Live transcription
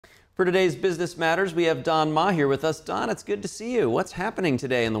For today's Business Matters, we have Don Ma here with us. Don, it's good to see you. What's happening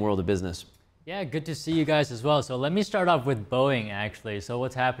today in the world of business? Yeah, good to see you guys as well. So let me start off with Boeing, actually. So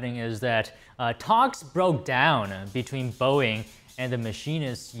what's happening is that talks broke down between Boeing and the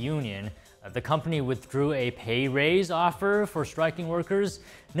Machinists Union. The company withdrew a pay raise offer for striking workers.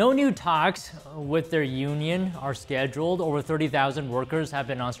 No new talks with their union are scheduled. Over 30,000 workers have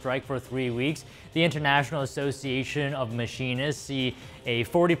been on strike for 3 weeks. The International Association of Machinists seek a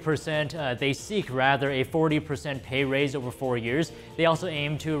 40% pay raise over 4 years. They also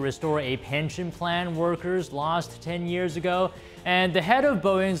aim to restore a pension plan workers lost 10 years ago. And the head of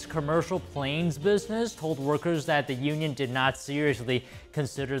Boeing's commercial planes business told workers that the union did not seriously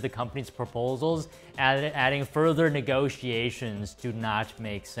consider the company's proposals, adding further negotiations do not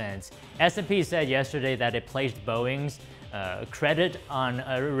make sense. S&P said yesterday that it placed Boeing's rating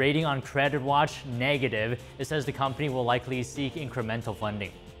on CreditWatch negative. It says the company will likely seek incremental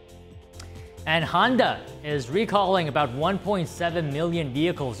funding. And Honda is recalling about 1.7 million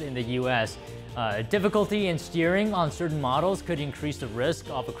vehicles in the U.S. Difficulty in steering on certain models could increase the risk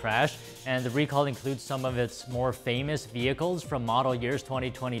of a crash, and the recall includes some of its more famous vehicles from model years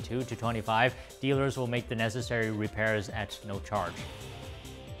 2022 to 25. Dealers will make the necessary repairs at no charge.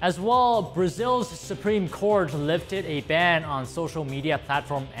 As well, Brazil's Supreme Court lifted a ban on social media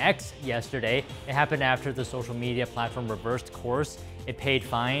platform X yesterday. It happened after the social media platform reversed course. It paid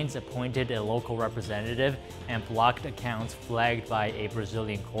fines, appointed a local representative, and blocked accounts flagged by a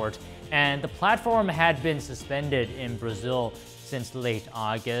Brazilian court. And the platform had been suspended in Brazil since late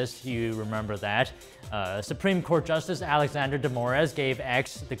August. You remember that. Supreme Court Justice Alexander de Moraes gave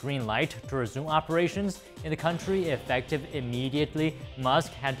X the green light to resume operations in the country effective immediately.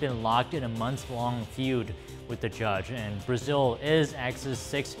 Musk had been locked in a months-long feud with the judge, and Brazil is X's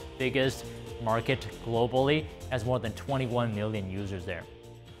sixth biggest market globally, has more than 21 million users there.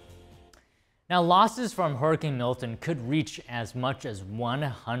 Now, losses from Hurricane Milton could reach as much as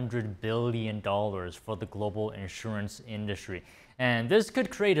 $100 billion for the global insurance industry. And this could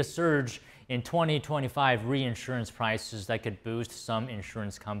create a surge in 2025 reinsurance prices that could boost some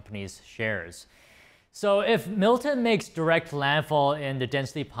insurance companies' shares. So if Milton makes direct landfall in the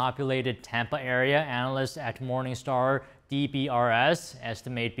densely populated Tampa area, analysts at Morningstar DBRS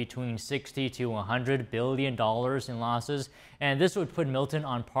estimate between $60 to $100 billion in losses, and this would put Milton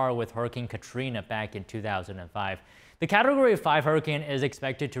on par with Hurricane Katrina back in 2005. The Category 5 hurricane is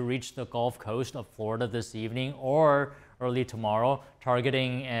expected to reach the Gulf Coast of Florida this evening or early tomorrow,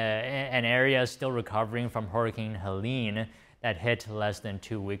 targeting an area still recovering from Hurricane Helene that hit less than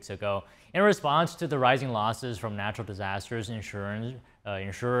 2 weeks ago. In response to the rising losses from natural disasters, insurers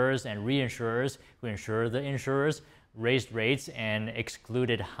and reinsurers who insure the insurers raised rates and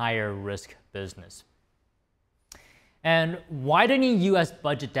excluded higher risk business. And widening U.S.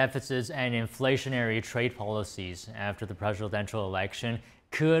 budget deficits and inflationary trade policies after the presidential election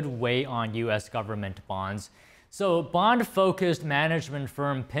could weigh on U.S. government bonds. So bond-focused management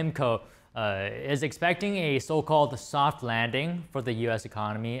firm PIMCO is expecting a so-called soft landing for the U.S.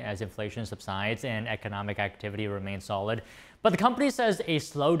 economy as inflation subsides and economic activity remains solid. But the company says a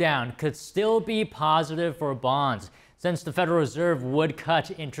slowdown could still be positive for bonds, since the Federal Reserve would cut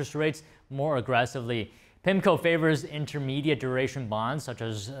interest rates more aggressively. PIMCO favors intermediate duration bonds, such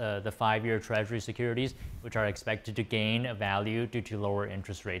as the 5-year Treasury securities, which are expected to gain value due to lower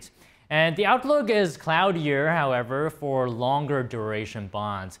interest rates. And the outlook is cloudier, however, for longer duration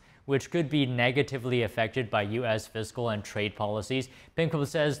bonds, which could be negatively affected by U.S. fiscal and trade policies. PIMCO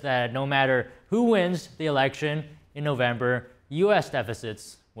says that no matter who wins the election in November, U.S.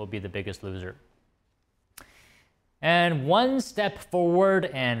 deficits will be the biggest loser. And one step forward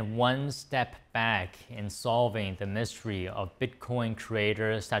and one step back in solving the mystery of Bitcoin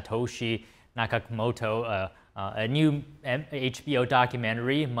creator Satoshi Nakamoto. A new HBO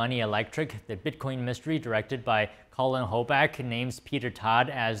documentary, Money Electric, The Bitcoin Mystery, directed by Colin Hoback, names Peter Todd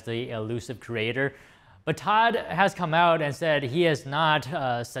as the elusive creator. But Todd has come out and said he is not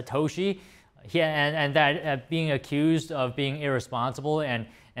Satoshi, and that being accused of being irresponsible and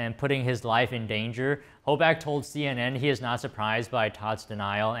putting his life in danger. Hoback told CNN he is not surprised by Todd's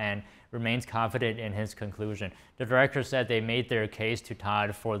denial and remains confident in his conclusion. The director said they made their case to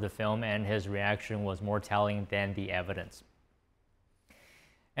Todd for the film, and his reaction was more telling than the evidence.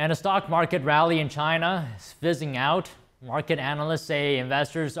 And a stock market rally in China is fizzing out. Market analysts say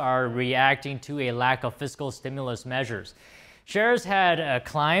investors are reacting to a lack of fiscal stimulus measures. Shares had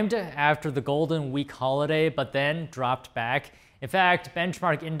climbed after the Golden Week holiday, but then dropped back. In fact,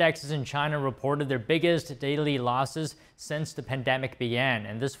 benchmark indexes in China reported their biggest daily losses since the pandemic began,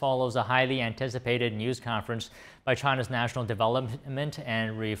 and this follows a highly anticipated news conference by China's National Development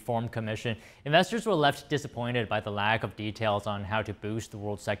and Reform Commission. Investors were left disappointed by the lack of details on how to boost the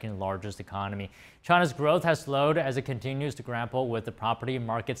world's second largest economy. China's growth has slowed as it continues to grapple with the property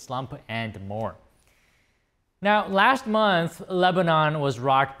market slump and more. Now, last month, Lebanon was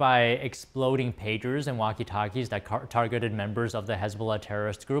rocked by exploding pagers and walkie-talkies that targeted members of the Hezbollah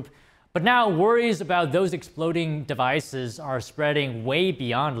terrorist group. But now worries about those exploding devices are spreading way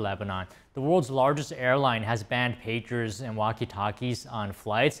beyond Lebanon. The world's largest airline has banned pagers and walkie-talkies on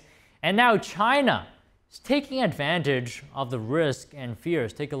flights. And now China is taking advantage of the risk and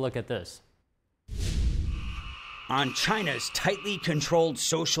fears. Take a look at this. On China's tightly controlled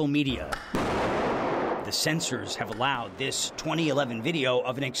social media, the censors have allowed this 2011 video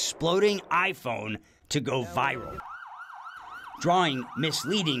of an exploding iPhone to go viral, drawing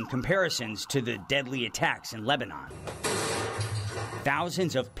misleading comparisons to the deadly attacks in Lebanon.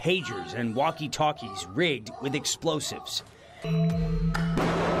 Thousands of pagers and walkie-talkies rigged with explosives.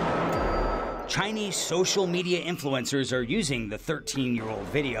 Chinese social media influencers are using the 13-year-old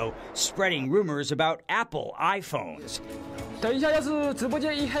video, spreading rumors about Apple iPhones,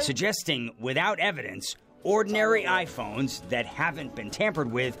 suggesting without evidence, ordinary iPhones that haven't been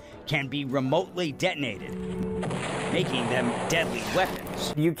tampered with can be remotely detonated, making them deadly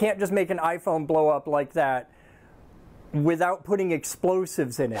weapons. You can't just make an iPhone blow up like that without putting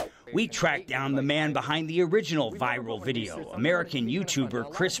explosives in it. We tracked down the man behind the original viral video, American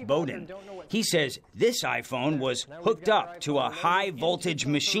YouTuber Chris Bowden. He says this iPhone was hooked up to a high-voltage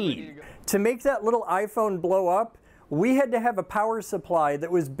machine. To make that little iPhone blow up, we had to have a power supply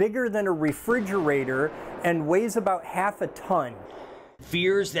that was bigger than a refrigerator and weighs about half a ton.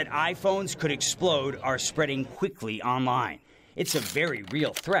 Fears that iPhones could explode are spreading quickly online. It's a very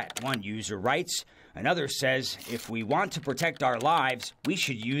real threat, one user writes. Another says if we want to protect our lives, we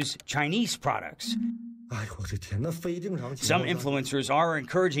should use Chinese products. Some influencers are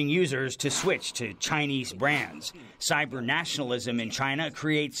encouraging users to switch to Chinese brands. Cyber nationalism in China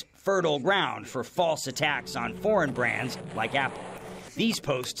creates fertile ground for false attacks on foreign brands like Apple. These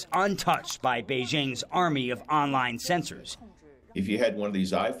posts untouched by Beijing's army of online censors. If you had one of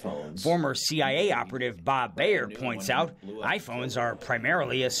these iPhones... Former CIA operative Bob Bayer points out iPhones are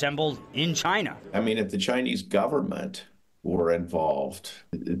primarily assembled in China. I mean, if the Chinese government were involved,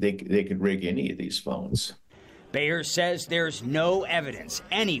 they could rig any of these phones. Bayer says there's no evidence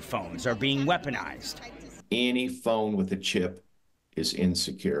any phones are being weaponized. Any phone with a chip is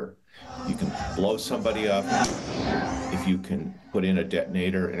insecure. You can blow somebody up if you can put in a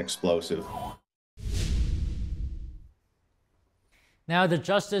detonator, an explosive. Now, the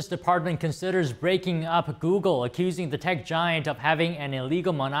Justice Department considers breaking up Google, accusing the tech giant of having an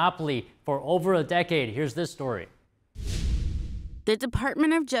illegal monopoly for over a decade. Here's this story. The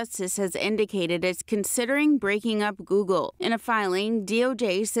Department of Justice has indicated it's considering breaking up Google. In a filing,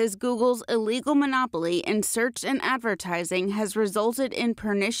 DOJ says Google's illegal monopoly in search and advertising has resulted in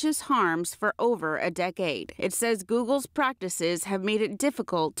pernicious harms for over a decade. It says Google's practices have made it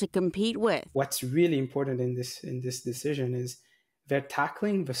difficult to compete with. What's really important in this decision is they're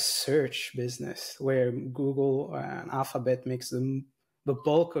tackling the search business, where Google and Alphabet makes the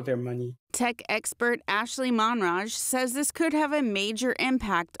bulk of their money. Tech expert Ashley Monraj says this could have a major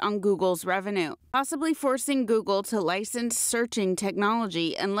impact on Google's revenue, possibly forcing Google to license searching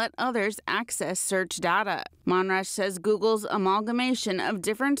technology and let others access search data. Monraj says Google's amalgamation of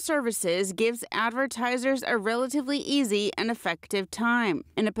different services gives advertisers a relatively easy and effective time.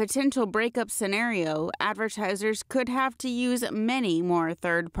 In a potential breakup scenario, advertisers could have to use many more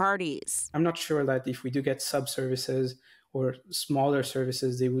third parties. I'm not sure that if we do get sub-services or smaller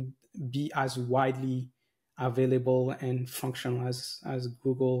services, they would be as widely available and functional as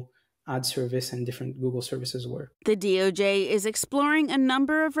Google Ad Service and different Google services were. The DOJ is exploring a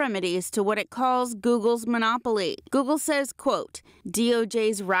number of remedies to what it calls Google's monopoly. Google says, quote,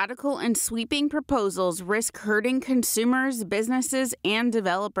 DOJ's radical and sweeping proposals risk hurting consumers, businesses, and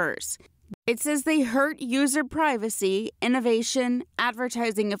developers. It says they hurt user privacy, innovation,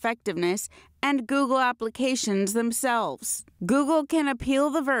 advertising effectiveness, and Google applications themselves. Google can appeal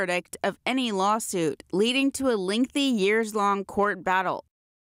the verdict of any lawsuit, leading to a lengthy years-long court battle.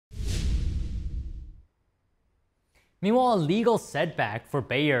 Meanwhile, a legal setback for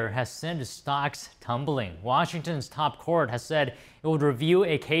Bayer has sent stocks tumbling. Washington's top court has said it would review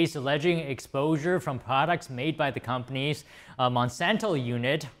a case alleging exposure from products made by the company's Monsanto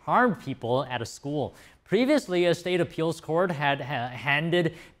unit harmed people at a school. Previously, a state appeals court had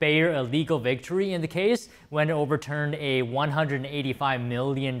handed Bayer a legal victory in the case when it overturned a $185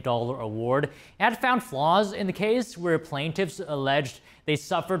 million award. It had found flaws in the case where plaintiffs alleged they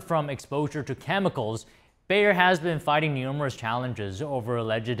suffered from exposure to chemicals. Bayer has been fighting numerous challenges over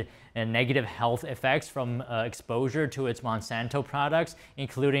alleged negative health effects from exposure to its Monsanto products,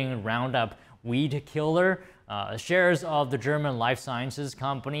 including Roundup weed killer. Shares of the German life sciences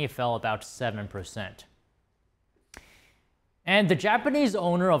company fell about 7%. And the Japanese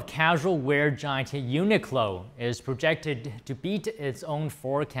owner of casual wear giant Uniqlo is projected to beat its own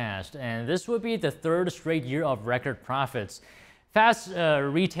forecast, and this would be the third straight year of record profits. Fast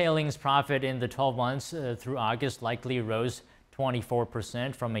retailing's profit in the 12 months through August likely rose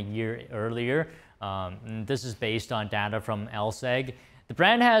 24% from a year earlier. This is based on data from LSEG. The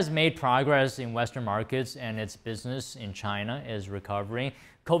brand has made progress in Western markets, and its business in China is recovering.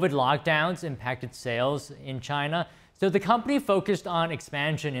 COVID lockdowns impacted sales in China, so the company focused on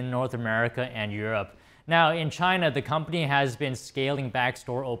expansion in North America and Europe. Now, in China, the company has been scaling back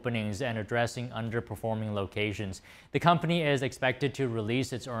store openings and addressing underperforming locations. The company is expected to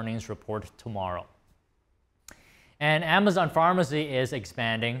release its earnings report tomorrow. And Amazon Pharmacy is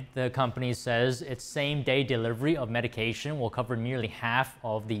expanding. The company says its same-day delivery of medication will cover nearly half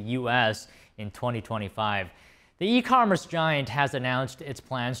of the U.S. in 2025. The e-commerce giant has announced its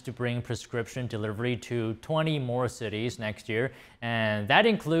plans to bring prescription delivery to 20 more cities next year, and that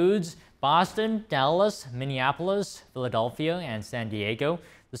includes Boston, Dallas, Minneapolis, Philadelphia, and San Diego.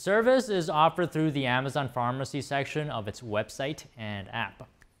 The service is offered through the Amazon Pharmacy section of its website and app.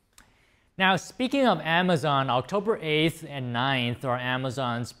 Now, speaking of Amazon, October 8th and 9th are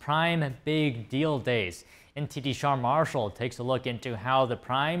Amazon's Prime Big Deal Days. NTD Sean Marshall takes a look into how the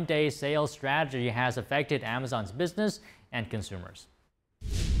Prime Day sales strategy has affected Amazon's business and consumers.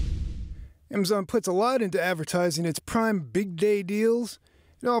 Amazon puts a lot into advertising its Prime Big Day deals.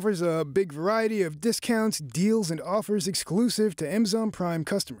 It offers a big variety of discounts, deals, and offers exclusive to Amazon Prime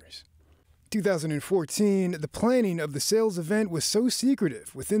customers. 2014, the planning of the sales event was so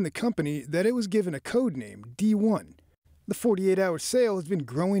secretive within the company that it was given a code name, D1. The 48-hour sale has been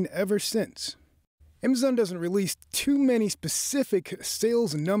growing ever since. Amazon doesn't release too many specific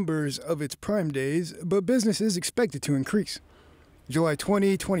sales numbers of its Prime Days, but business is expected to increase. July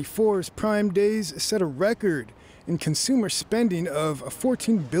 2024's Prime Days set a record in consumer spending of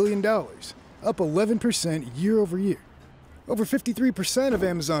 $14 billion, up 11% year over year. Over 53% of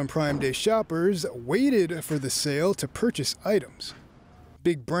Amazon Prime Day shoppers waited for the sale to purchase items.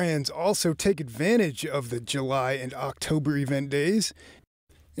 Big brands also take advantage of the July and October event days.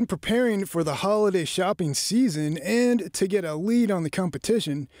 In preparing for the holiday shopping season and to get a lead on the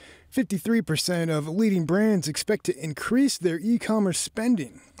competition, 53% of leading brands expect to increase their e-commerce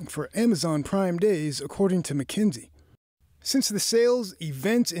spending for Amazon Prime Days, according to McKinsey. Since the sales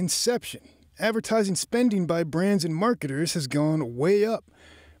event's inception, advertising spending by brands and marketers has gone way up,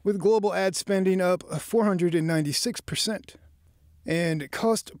 with global ad spending up 496%, and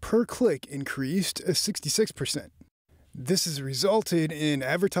cost per click increased 66%. This has resulted in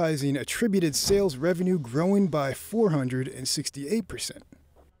advertising attributed sales revenue growing by 468%.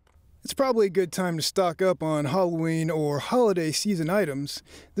 It's probably a good time to stock up on Halloween or holiday season items.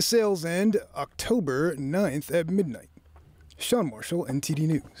 The sales end October 9th at midnight. Sean Marshall, NTD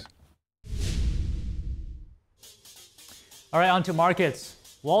News. All right, on to markets.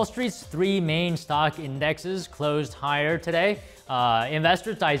 Wall Street's three main stock indexes closed higher today.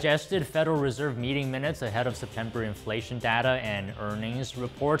 Investors digested Federal Reserve meeting minutes ahead of September inflation data and earnings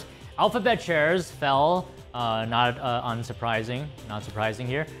report. Alphabet shares fell, not surprising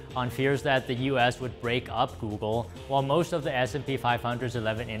here, on fears that the U.S. would break up Google, while most of the S&P 500's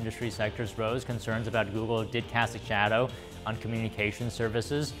 11 industry sectors rose. Concerns about Google did cast a shadow on communication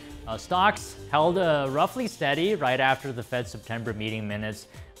services. Stocks held roughly steady right after the Fed's September meeting minutes.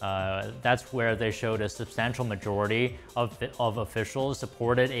 That's where they showed a substantial majority of officials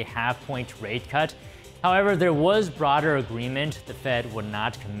supported a half-point rate cut. However, there was broader agreement the Fed would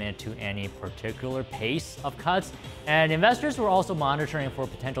not commit to any particular pace of cuts, and investors were also monitoring for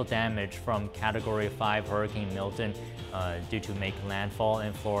potential damage from Category 5 Hurricane Milton due to make landfall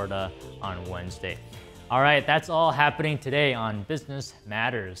in Florida on Wednesday. All right, that's all happening today on Business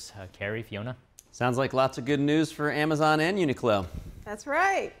Matters. Carrie, Fiona? Sounds like lots of good news for Amazon and Uniqlo. That's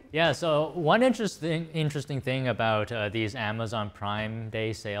right. Yeah, so one interesting thing about these Amazon Prime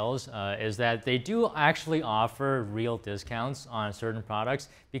Day sales is that they do actually offer real discounts on certain products,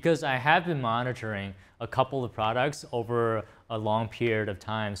 because I have been monitoring a couple of products over a long period of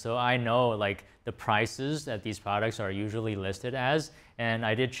time. So I know like the prices that these products are usually listed as, And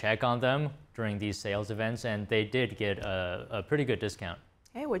I did check on them during these sales events, and they did get a pretty good discount.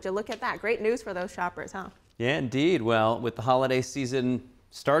 Hey, would you look at that? Great news for those shoppers, huh? Yeah, indeed. Well, with the holiday season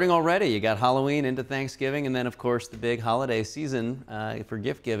starting already, you got Halloween into Thanksgiving, and then, of course, the big holiday season for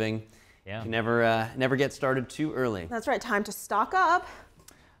gift giving. Yeah. You never get started too early. That's right. Time to stock up.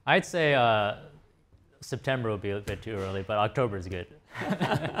 I'd say September will be a bit too early, but October is good.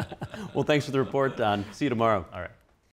 Well, thanks for the report, Don. See you tomorrow. All right.